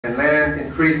and land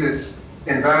increases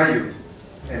in value,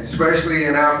 and especially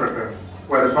in Africa,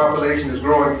 where the population is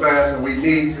growing fast and we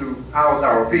need to house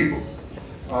our people.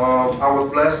 I was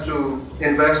blessed to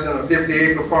invest in a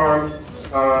 50-acre farm.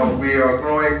 We are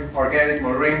growing organic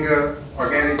moringa,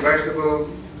 organic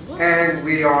vegetables, and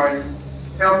we are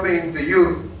helping the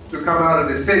youth to come out of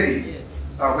the cities,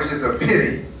 which is a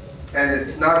pity, and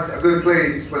it's not a good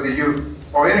place for the youth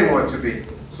or anyone to be.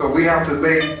 So we have to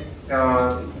make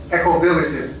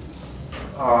eco-villages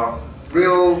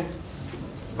real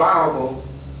viable.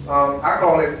 I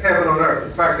call it heaven on earth.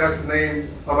 In fact, that's the name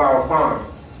of our farm,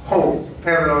 Hope,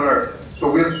 heaven on earth. So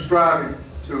we're striving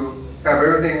to have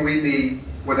everything we need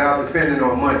without depending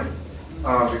on money,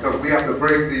 because we have to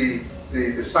break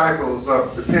the cycles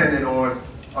of depending on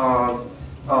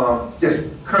just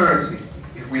currency.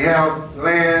 If we have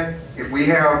land, if we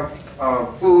have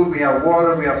food, we have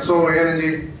water, we have solar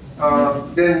energy,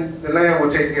 then the land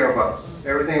will take care of us.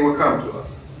 Everything will come to us.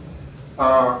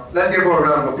 Let's give her a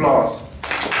round of applause.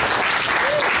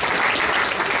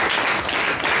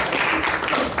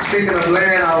 Speaking of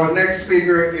land, our next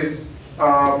speaker is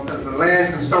the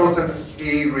land consultant.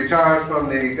 He retired from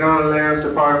the Ghana Lands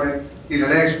Department. He's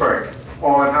an expert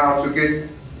on how to get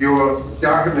your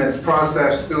documents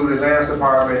processed through the Lands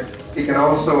Department. He can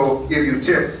also give you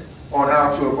tips on how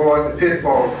to avoid the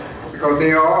pitfalls, because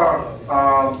there are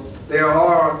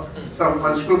some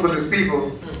unscrupulous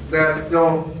people that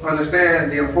don't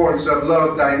understand the importance of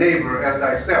love thy neighbor as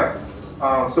thyself.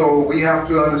 So we have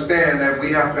to understand that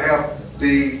we have to have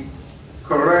the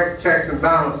correct checks and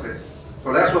balances.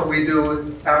 So that's what we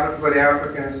do for the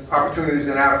Africans, opportunities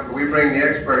in Africa. We bring the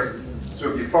experts, so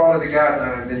if you follow the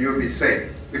guidelines, then you'll be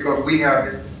safe, because we have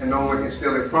it and no one can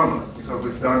steal it from us, because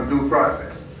we've done due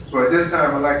process. So at this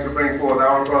time, I'd like to bring forth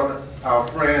our brother, our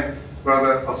friend,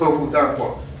 Brother Osofu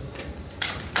Dankwa.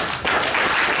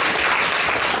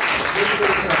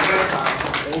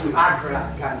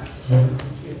 Accra, Ghana.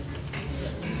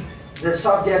 The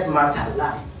subject matter,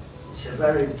 land, is a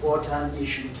very important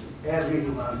issue to every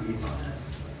human being on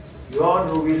earth. You all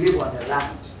know we live on the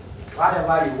land.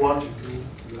 Whatever you want to do,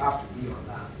 you have to be on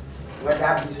land.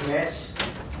 Whether business,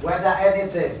 whether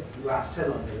anything, you are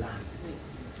still on the land.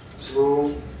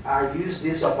 So I use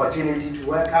this opportunity to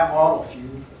welcome all of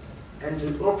you and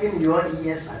to open your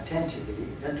ears attentively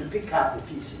and to pick up the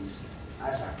pieces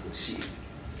as I proceed.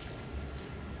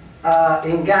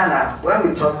 In Ghana, when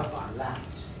we talk about land,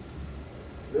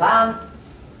 land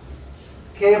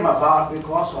came about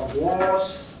because of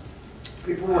wars.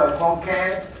 People were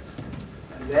conquered,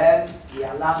 and then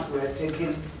their lands were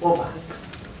taken over.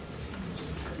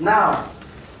 Now,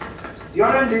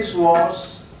 during these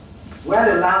wars, when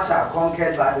the lands are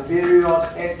conquered by the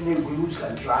various ethnic groups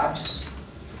and tribes,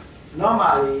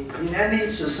 normally in any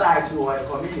society or a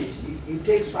community, it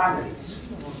takes families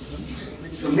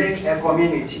to make a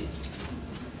community.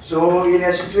 So in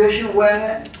a situation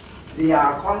where there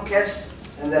are conquests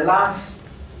and the lands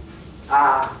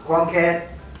are conquered,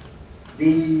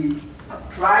 the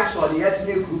tribes or the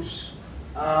ethnic groups,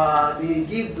 they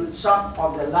give some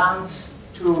of the lands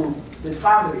to the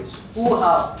families who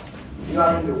helped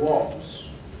during the wars.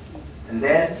 And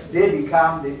then they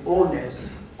become the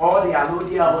owners or the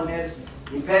allodial owners,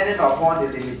 depending upon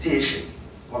the limitation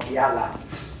of their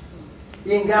lands.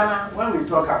 In Ghana, when we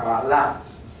talk about land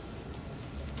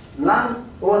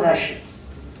ownership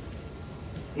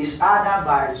is either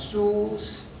by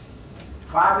stools,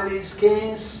 families,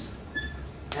 kings,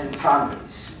 and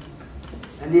families.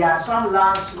 And there are some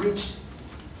lands which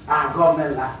are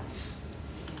government lands.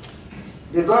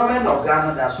 The government of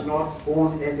Ghana does not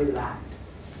own any land.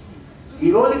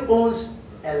 It only owns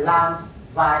a land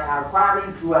by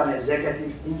acquiring through an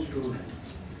executive instrument,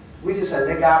 which is a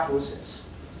legal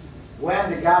process. When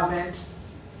the government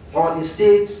or the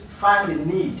states find the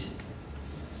need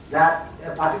that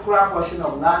a particular portion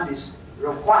of land is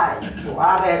required for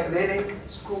either a clinic,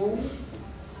 school,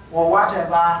 or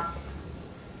whatever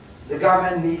the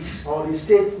government needs or the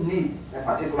state needs a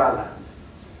particular land.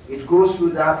 It goes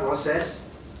through that process,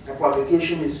 a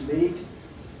publication is made,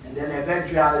 and then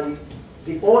eventually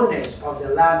the owners of the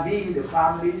land, be it the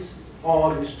families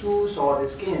or the stools or the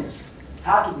skins,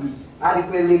 have to be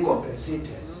adequately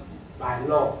compensated by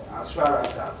law as far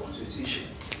as our constitution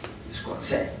is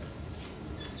concerned.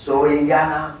 So in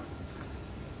Ghana,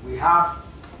 we have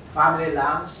family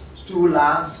lands, stool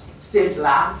lands, state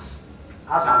lands.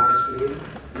 As I've explained,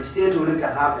 the state only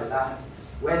can have the land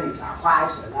when it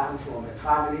acquires the land from a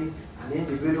family, an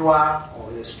individual,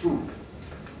 or a stool.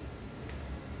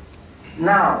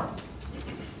 Now,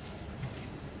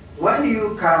 when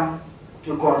you come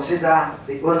to consider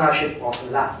the ownership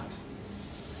of land,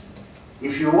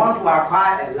 If you want to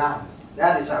acquire a land,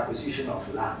 that is acquisition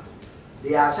of land.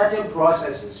 There are certain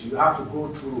processes you have to go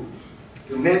through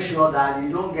to make sure that you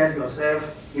don't get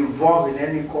yourself involved in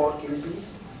any court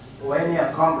cases or any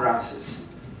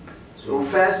encumbrances. So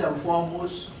first and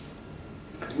foremost,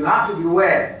 you have to be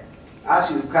aware,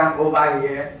 as you come over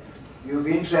here, you'll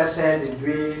be interested in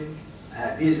doing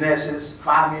businesses,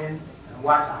 farming, and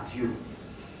what have you.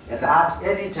 But at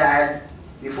any time,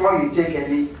 before you take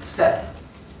any step,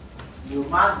 you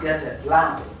must get a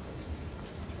plan,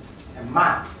 a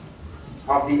map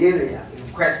of the area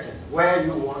in question where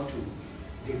you want to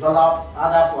develop,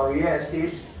 either for real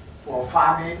estate, for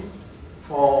farming,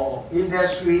 for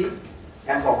industry,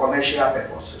 and for commercial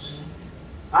purposes.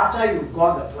 After you've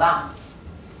got the plan,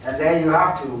 and then you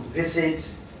have to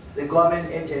visit the government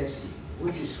agency,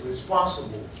 which is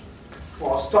responsible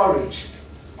for storage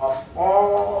of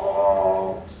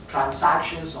all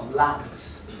transactions on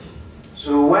lands.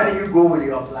 So when you go with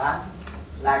your plan,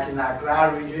 like in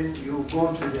Accra region, you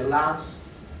go to the Lands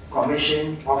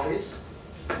Commission office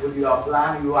with your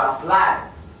plan, you apply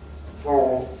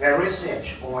for a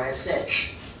research or a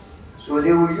search. So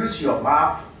they will use your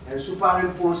map and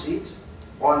superimpose it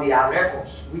on their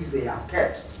records, which they have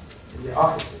kept in the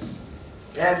offices.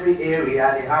 Every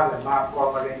area, they have a map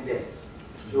covering there.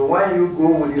 So when you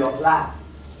go with your plan,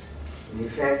 in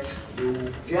effect, they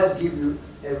will just give you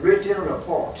a written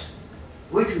report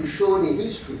which will show the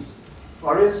history.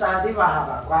 For instance, if I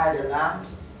have acquired a land,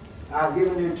 I've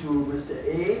given it to Mr.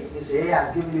 A, Mr. A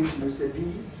has given it to Mr.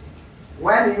 B.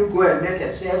 When you go and make a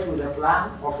search with a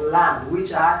plan of land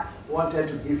which I wanted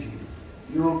to give you,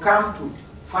 you will come to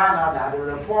find out that the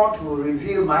report will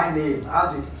reveal my name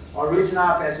as the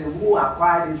original person who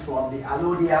acquired it from the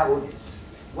Alodia owners.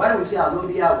 When we say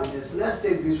Alodia owners, let's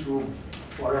take this room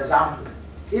for example.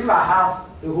 If I have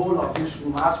the whole of this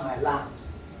room as my land,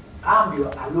 I'm the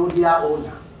Alodia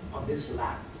owner of this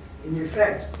land. In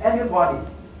effect, anybody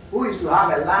who is to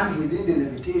have a land within the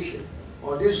limitation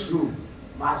of this room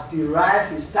must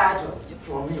derive his title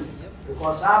from me,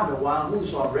 because I'm the one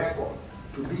who's on record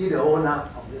to be the owner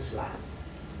of this land.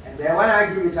 And then when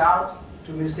I give it out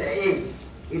to Mr. A,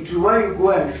 it will, when you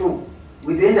go and show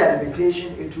within the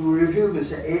limitation, it will reveal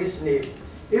Mr. A's name.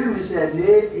 If Mr.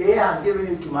 A has given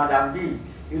it to Madam B,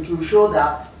 it will show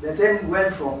that the thing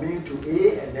went from me to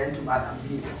A and then to Madam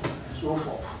B, and so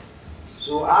forth.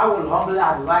 So I will humbly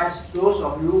advise those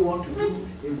of you who want to do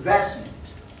investment.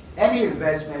 Any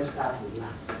investment starts with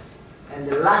land. And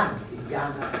the land in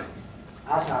Ghana,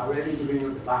 as I already given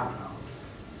you the background,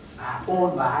 are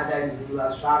owned by other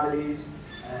individuals, families,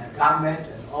 government,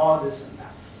 and all this and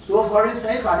that. So for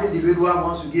instance, if an individual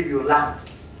wants to give you land,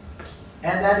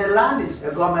 and then the land is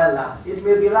a government land, it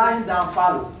may be lying down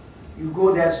fallow. You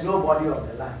go, there's nobody on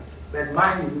the land. But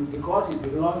mind you, because it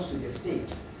belongs to the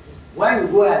state, when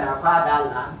you go and acquire that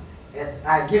land, and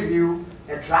I give you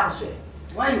a transfer,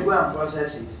 when you go and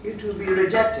process it, it will be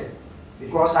rejected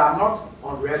because I'm not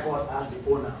on record as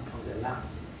the owner of the land.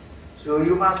 So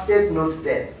you must take note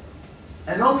there.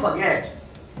 And don't forget,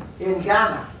 in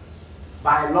Ghana,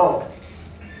 by law,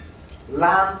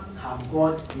 land have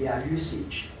got their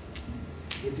usage.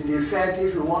 In effect,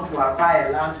 if you want to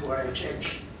acquire land for a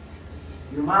church,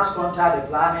 you must contact the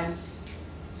planning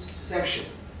section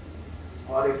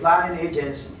or the planning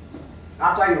agency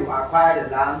after you acquire the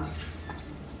land,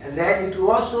 and then it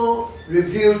will also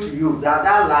reveal to you that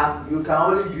that land, you can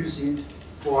only use it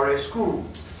for a school.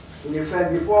 In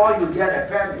effect, before you get a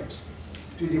permit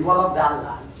to develop that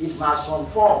land, it must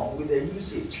conform with the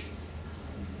usage.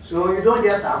 So you don't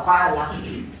just acquire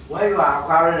land. When you are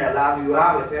acquiring a land, you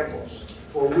have a purpose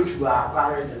for which you are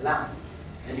acquiring the land.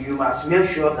 And you must make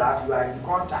sure that you are in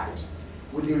contact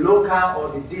with the local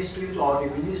or the district or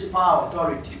the municipal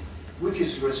authority which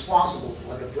is responsible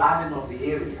for the planning of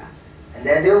the area. And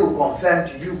then they will confirm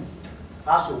to you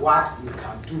as to what you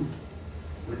can do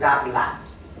with that land.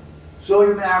 So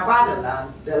you may acquire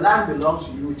the land belongs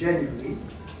to you genuinely,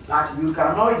 but you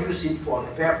cannot use it for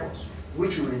the purpose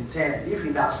which you intend if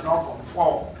it does not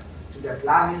conform to the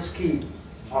planning scheme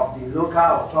of the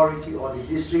local authority or the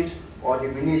district or the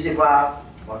municipal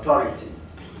authority.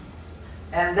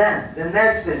 And then the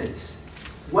next thing is,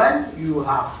 when you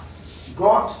have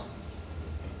got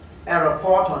a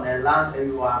report on a land and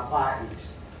you acquire it,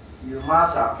 you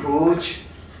must approach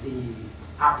the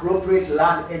appropriate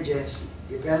land agency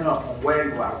depending upon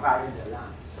where you are acquiring the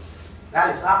land. That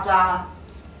is after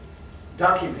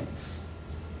documents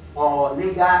or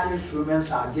legal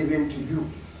instruments are given to you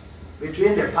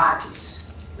between the parties,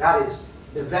 that is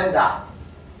the vendor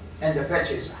and the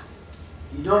purchaser.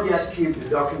 You don't just keep the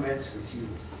documents with you.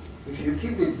 If you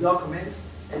keep the documents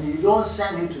and you don't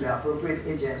send it to the appropriate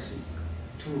agency,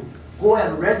 to go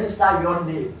and register your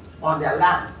name on their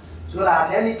land, so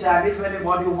that any time if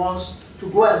anybody wants to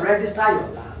go and register your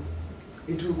land,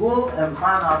 it will go and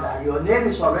find out that your name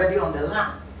is already on the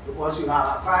land because you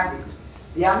have acquired it.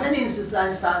 There are many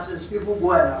instances people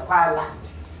go and acquire land.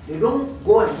 They don't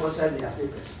go and process their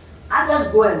papers.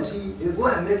 Others go and see, they go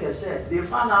and make a search. They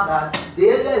find out that the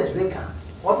area is vacant,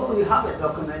 although you have a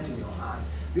document in your hand.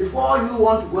 Before you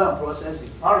want to go and process it,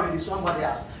 already somebody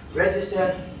has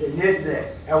registered the name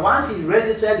there. And once he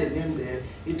registered the name there,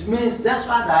 it means that's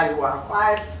why that you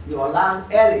acquired your land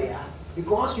earlier,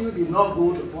 because you did not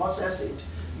go to process it.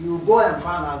 You go and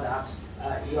find out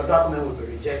that your document will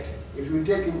be rejected. If you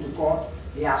take him to court,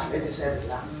 he has registered the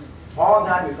land. All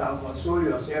that you can console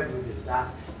yourself with is that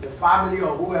the family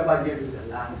or whoever gave you the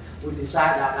land will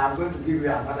decide that I'm going to give you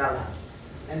another land.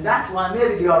 And that one,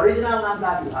 maybe the original land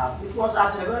that you have, it was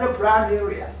at a very prime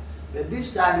area. But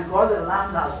this time, because the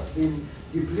land has been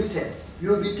depleted,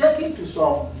 you'll be taken to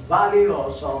some valley or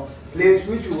some place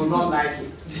which you will not like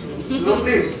it. So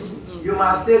please, you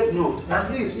must take note. And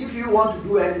please, if you want to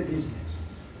do any business,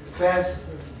 first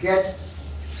get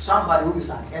somebody who is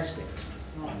an expert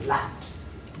on land.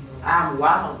 I am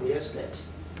one of the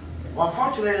experts.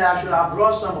 Unfortunately, I should have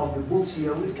brought some of the books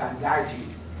here which can guide you.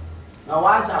 Now,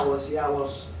 once I was here,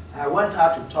 I went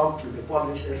out to talk to the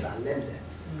publishers and lend them.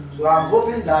 So I'm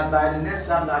hoping that by the next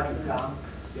time that you come,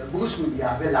 the books will be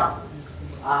available.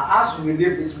 As we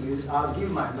leave this place, I'll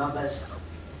give my numbers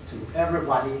to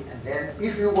everybody, and then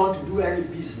if you want to do any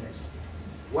business,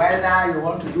 whether you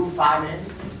want to do farming,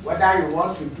 whether you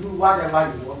want to do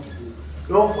whatever you want to do,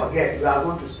 don't forget you are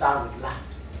going to start with land.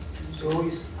 So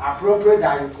it's appropriate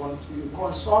that you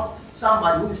consult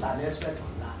somebody who is an expert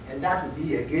on land, and that will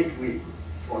be a gateway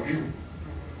for you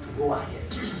to go ahead.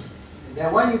 And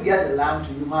then when you get the land,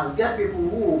 you must get people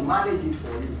who will manage it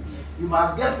for you. You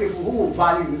must get people who will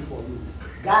value it for you.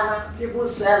 Ghana, people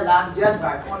sell land just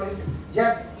by calling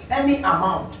just any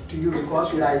amount to you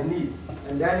because you are in need.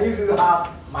 And then if you have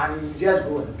money, you just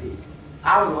go and pay.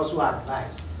 I will also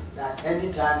advise that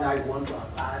any time that you want to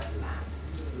acquire land,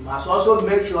 you must also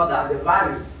make sure that the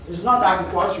value is not that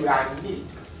because you are in need,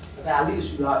 but at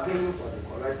least you are paying for the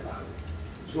correct value.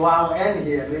 So I'll end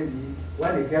here maybe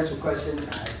when it gets to question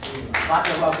time.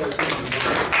 Whatever question you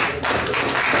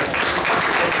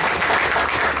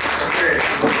Okay,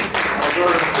 I'll go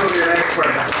to the next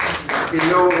question. He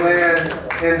knows land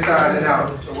inside and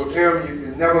out. So with him, you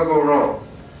can never go wrong.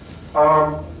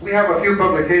 We have a few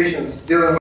publications dealing with